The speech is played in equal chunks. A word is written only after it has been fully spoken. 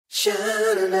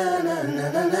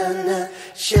Sha-na-na-na-na-na-na-na,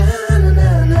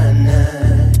 sha-na-na-na-na.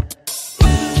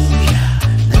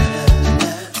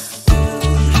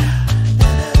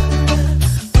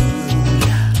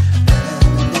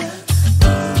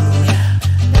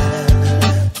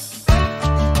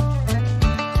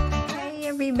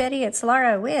 It's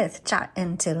Laura with Jot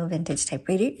and Tittle Vintage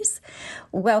Typewriters.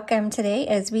 Welcome today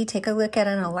as we take a look at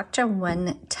an Electra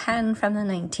 110 from the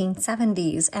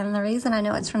 1970s. And the reason I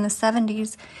know it's from the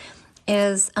 70s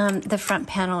is the front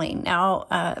paneling.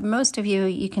 Now, most of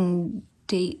you can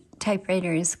date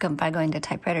typewriters by going to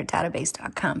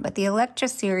typewriterdatabase.com, but the Electra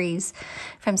series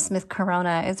from Smith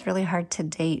Corona is really hard to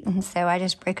date. And so I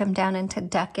just break them down into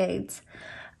decades.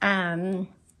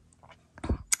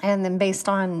 And then based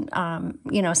on,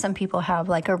 some people have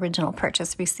like original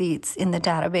purchase receipts in the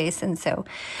database. And so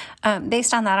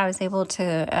based on that, I was able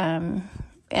to,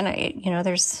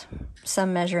 there's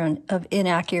some measure of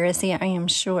inaccuracy, I am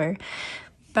sure.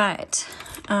 But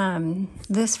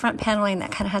this front paneling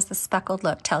that kind of has the speckled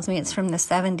look tells me it's from the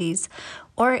 70s.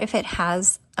 Or if it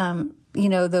has,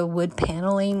 the wood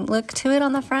paneling look to it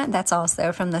on the front, that's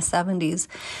also from the 70s.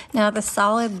 Now, the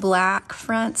solid black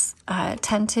fronts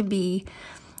tend to be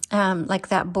like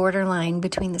that borderline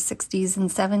between the 60s and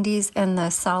 70s, and the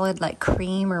solid like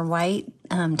cream or white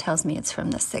tells me it's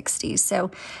from the 60s.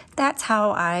 So that's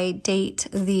how I date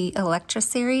the Electra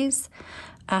series.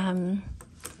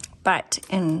 But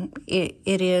it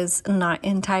is not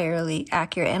entirely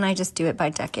accurate, and I just do it by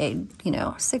decade,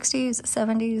 60s,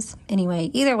 70s.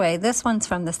 Anyway, either way, this one's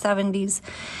from the 70s,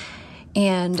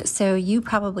 and so you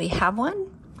probably have one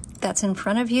that's in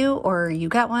front of you, or you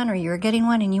got one, or you're getting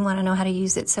one and you want to know how to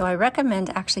use it. So I recommend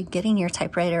actually getting your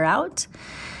typewriter out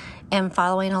and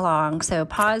following along. So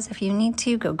pause if you need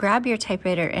to, go grab your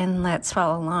typewriter and let's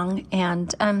follow along.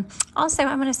 And also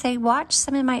I'm going to say watch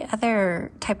some of my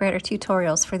other typewriter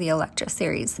tutorials for the Electra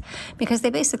series, because they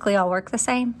basically all work the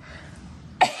same.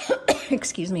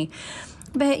 Excuse me.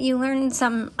 But you learn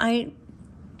something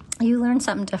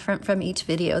different from each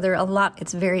video.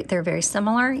 They're very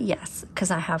similar, yes, because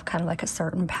I have kind of like a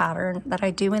certain pattern that I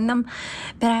do in them,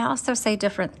 but I also say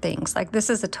different things. Like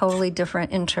this is a totally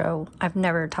different intro. I've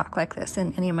never talked like this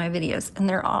in any of my videos, and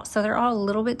they're all a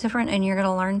little bit different, and you're going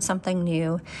to learn something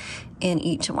new in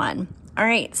each one. All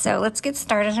right, so let's get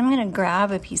started. I'm going to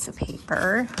grab a piece of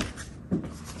paper.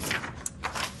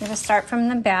 I'm going to start from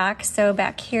the back. So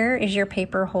back here is your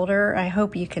paper holder. I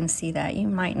hope you can see that. You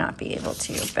might not be able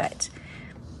to, but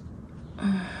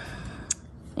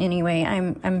anyway,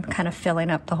 I'm kind of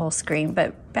filling up the whole screen.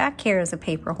 But back here is a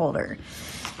paper holder.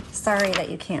 Sorry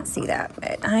that you can't see that,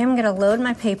 but I'm going to load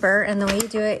my paper, and the way you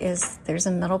do it is there's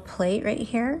a metal plate right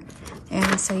here.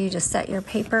 And so you just set your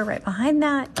paper right behind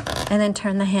that and then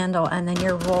turn the handle, and then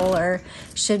your roller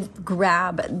should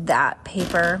grab that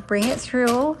paper, bring it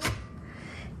through,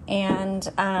 and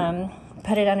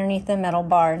put it underneath the metal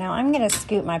bar. Now I'm going to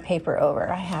scoot my paper over.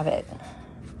 I have it.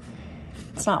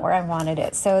 It's not where I wanted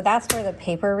it. So that's where the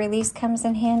paper release comes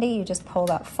in handy. You just pull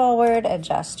that forward,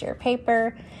 adjust your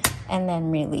paper, and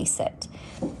then release it.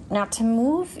 Now to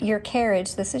move your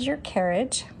carriage, this is your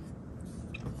carriage.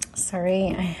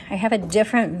 Sorry, I have a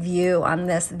different view on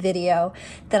this video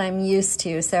that I'm used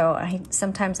to. So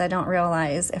sometimes I don't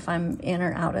realize if I'm in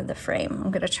or out of the frame.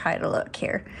 I'm going to try to look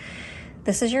here.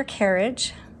 This is your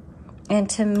carriage, and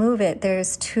to move it,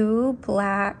 there's two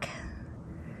black,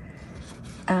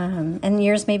 and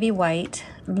yours may be white,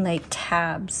 like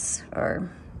tabs or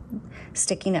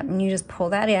sticking up, and you just pull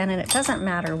that in, and it doesn't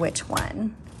matter which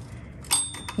one.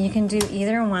 You can do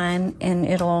either one, and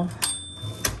it'll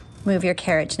move your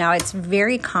carriage. Now, it's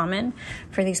very common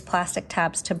for these plastic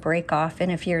tabs to break off,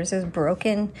 and if yours is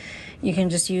broken, you can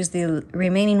just use the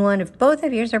remaining one. If both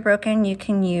of yours are broken, you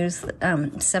can use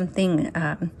something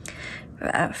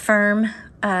firm,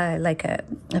 like a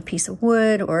piece of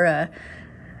wood or a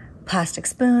plastic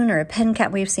spoon or a pen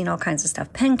cap. We've seen all kinds of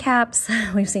stuff. Pen caps,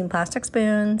 we've seen plastic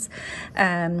spoons,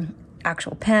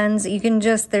 actual pens. You can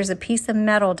there's a piece of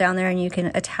metal down there, and you can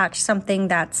attach something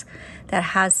that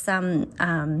has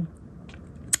some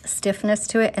stiffness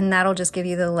to it, and that'll just give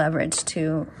you the leverage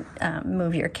to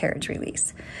move your carriage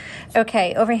release.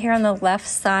 Okay, over here on the left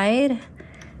side,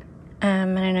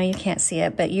 and I know you can't see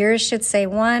it, but yours should say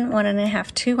 1,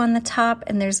 1.5, 2 on the top,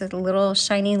 and there's a little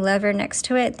shiny lever next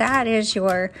to it. That is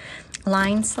your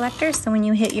line selector. So when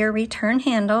you hit your return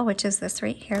handle, which is this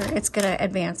right here, it's going to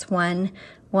advance 1,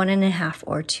 1.5,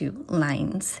 or 2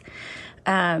 lines.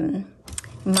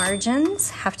 Margins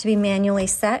have to be manually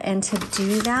set, and to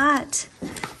do that,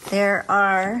 there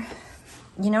are,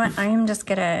 you know what, I am just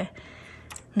going to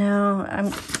No,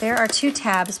 there are 2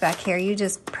 tabs back here. You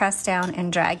just press down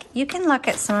and drag. You can look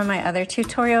at some of my other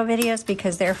tutorial videos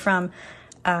because they're from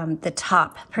the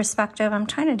top perspective. I'm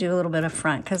trying to do a little bit of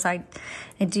front because I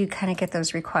do kind of get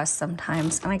those requests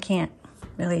sometimes, and I can't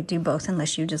really do both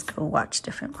unless you just go watch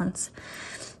different ones.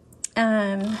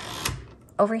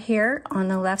 Over here on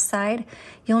the left side,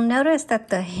 you'll notice that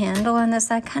the handle on this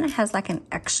side kind of has like an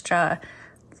extra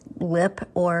lip,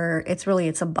 or it's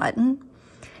a button.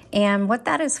 And what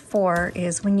that is for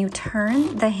is when you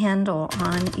turn the handle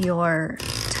on your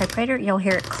typewriter, you'll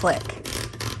hear it click.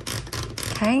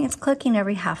 Okay, it's clicking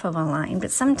every half of a line,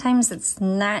 but sometimes it's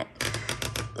not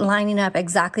lining up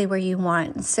exactly where you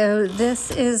want. So this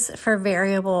is for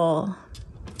variable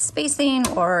spacing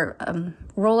or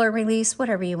roller release,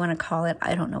 whatever you want to call it.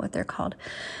 I don't know what they're called,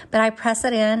 but I press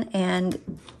it in,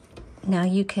 and now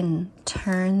you can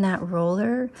turn that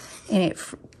roller, and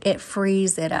it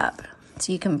frees it up.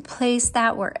 So you can place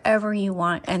that wherever you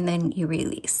want, and then you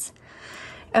release.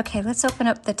 Okay, let's open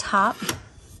up the top.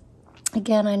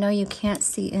 Again, I know you can't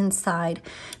see inside,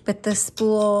 but the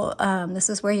spool, this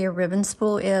is where your ribbon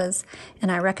spool is,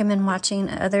 and I recommend watching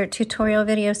other tutorial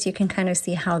videos so you can kind of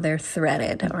see how they're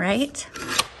threaded, all right?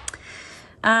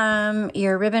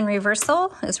 Your ribbon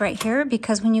reversal is right here,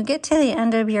 because when you get to the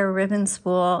end of your ribbon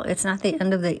spool, it's not the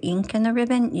end of the ink in the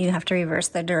ribbon. You have to reverse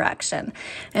the direction.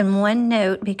 And one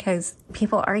note, because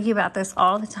people argue about this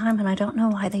all the time, and I don't know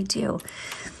why they do.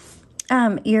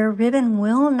 Your ribbon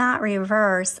will not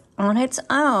reverse on its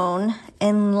own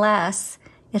unless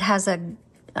it has a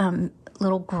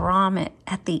little grommet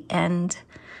at the end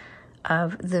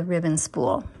of the ribbon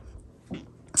spool.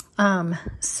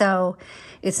 So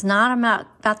it's not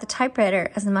about the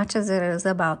typewriter as much as it is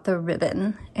about the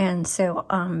ribbon. And so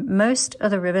most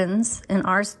of the ribbons in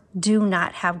ours do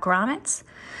not have grommets.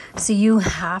 So you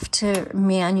have to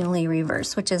manually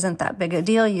reverse, which isn't that big a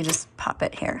deal. You just pop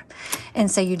it here.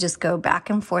 And so you just go back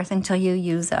and forth until you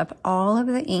use up all of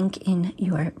the ink in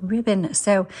your ribbon.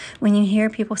 So when you hear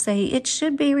people say, it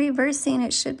should be reversing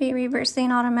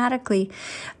automatically,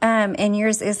 and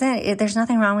yours isn't, there's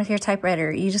nothing wrong with your typewriter.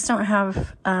 You just don't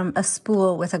have a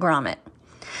spool with a grommet.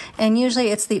 And usually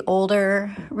it's the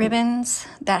older ribbons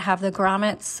that have the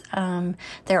grommets.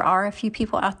 There are a few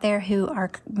people out there who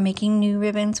are making new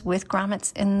ribbons with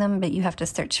grommets in them, but you have to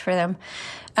search for them.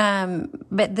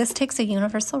 But this takes a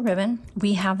universal ribbon.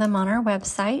 We have them on our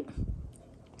website.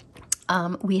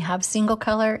 We have single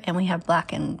color and we have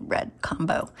black and red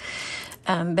combo.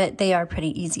 But they are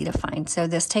pretty easy to find. So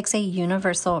this takes a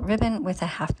universal ribbon with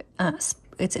a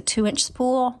it's a 2-inch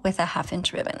spool with a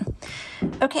 1/2-inch ribbon.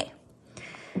 Okay.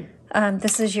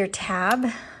 This is your tab.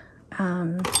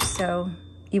 So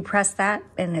you press that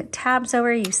and it tabs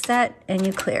over, you set, and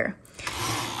you clear.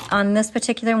 On this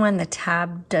particular one, the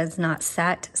tab does not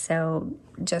set, so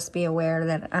just be aware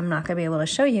that I'm not going to be able to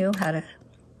show you how to,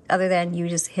 other than you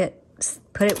just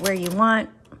put it where you want.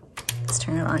 Let's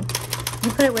turn it on.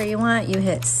 You put it where you want, you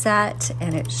hit set,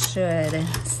 and it should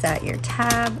set your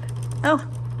tab. Oh,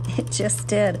 it just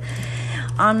did.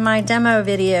 On my demo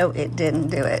video, it didn't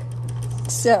do it.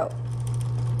 So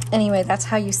anyway, that's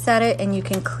how you set it, and you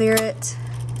can clear it.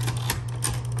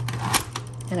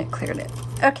 And it cleared it.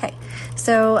 Okay,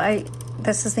 so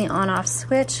this is the on-off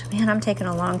switch. Man, I'm taking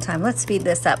a long time. Let's speed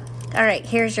this up. All right,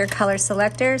 here's your color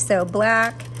selector. So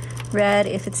black, red.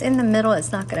 If it's in the middle,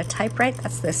 it's not going to type right.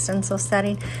 That's the stencil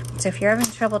setting. So if you're having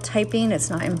trouble typing, it's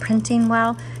not imprinting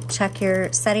well, check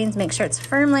your settings. Make sure it's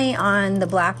firmly on the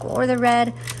black or the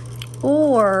red,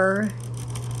 or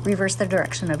reverse the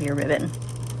direction of your ribbon.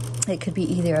 It could be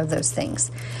either of those things.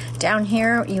 Down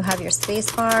here, you have your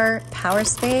space bar, power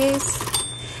space.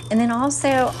 And then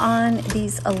also on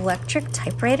these electric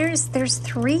typewriters, there's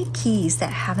 3 keys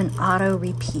that have an auto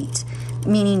repeat,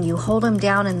 meaning you hold them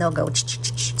down and they'll go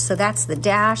ch-ch-ch-ch. So that's the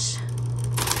dash,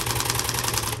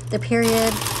 the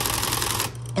period,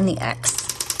 and the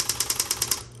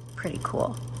X. Pretty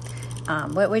cool.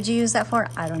 What would you use that for?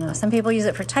 I don't know. Some people use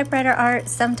it for typewriter art.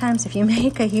 Sometimes if you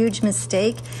make a huge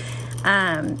mistake,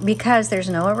 because there's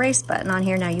no erase button on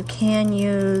here. Now you can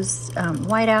use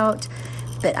whiteout,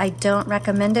 but I don't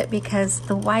recommend it because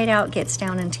the whiteout gets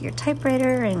down into your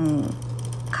typewriter and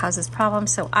causes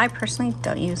problems. So I personally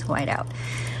don't use whiteout.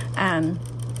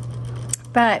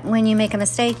 But when you make a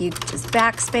mistake, you just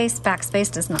backspace. Backspace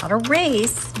does not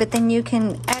erase, but then you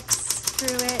can X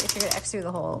through it if you're going to X through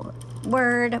the whole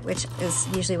word, which is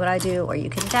usually what I do, or you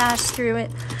can dash through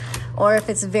it. Or if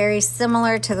it's very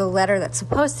similar to the letter that's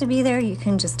supposed to be there, you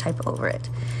can just type over it.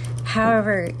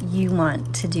 However you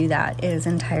want to do that is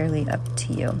entirely up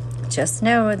to you. Just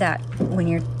know that when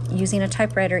you're using a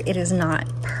typewriter, it is not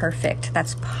perfect.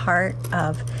 That's part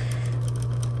of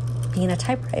being a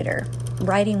typewriter,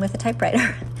 writing with a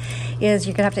typewriter, is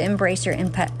you're gonna have to embrace your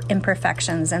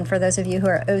imperfections. And for those of you who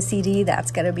are OCD,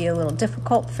 that's gonna be a little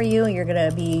difficult for you. You're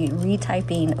gonna be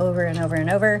retyping over and over and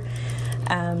over.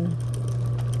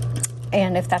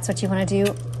 And if that's what you want to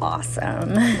do,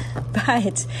 awesome.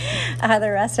 But the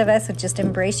rest of us would just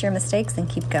embrace your mistakes and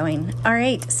keep going. All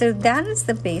right, so that is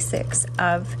the basics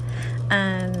of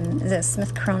the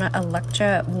Smith Corona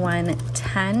Electra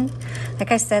 110.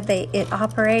 Like I said, it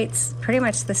operates pretty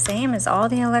much the same as all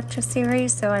the Electra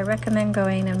series, so I recommend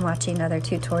going and watching other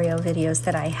tutorial videos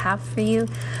that I have for you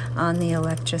on the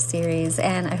Electra series.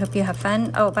 And I hope you have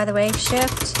fun. Oh, by the way,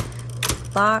 shift,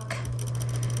 lock,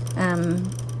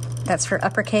 that's for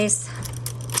uppercase,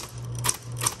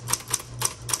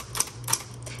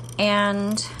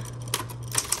 and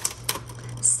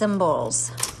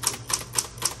symbols.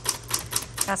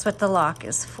 That's what the lock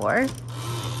is for.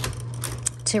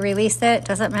 To release it,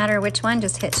 doesn't matter which one,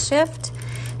 just hit shift.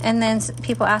 And then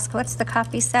people ask, what's the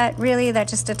copy set? Really, that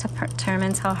just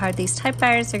determines how hard these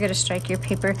typewriters are going to strike your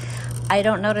paper. I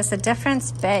don't notice a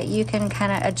difference, but you can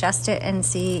kind of adjust it and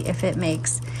see if it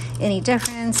makes any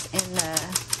difference in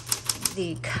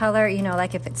the color, you know,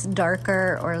 like if it's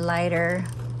darker or lighter.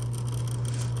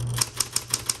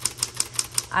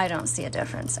 I don't see a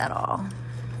difference at all.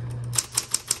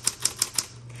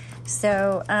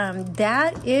 So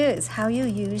that is how you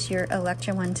use your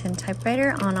Electra 110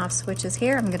 typewriter. On-off switches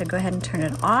here. I'm going to go ahead and turn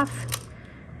it off.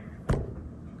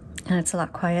 And it's a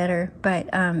lot quieter. But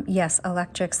yes,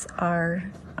 electrics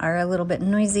are a little bit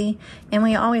noisy. And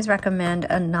we always recommend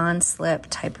a non-slip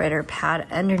typewriter pad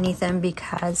underneath them,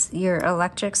 because your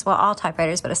electrics, well, all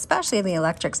typewriters, but especially the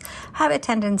electrics, have a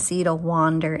tendency to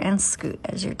wander and scoot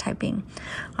as you're typing.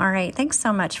 All right, thanks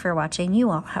so much for watching. You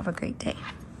all have a great day.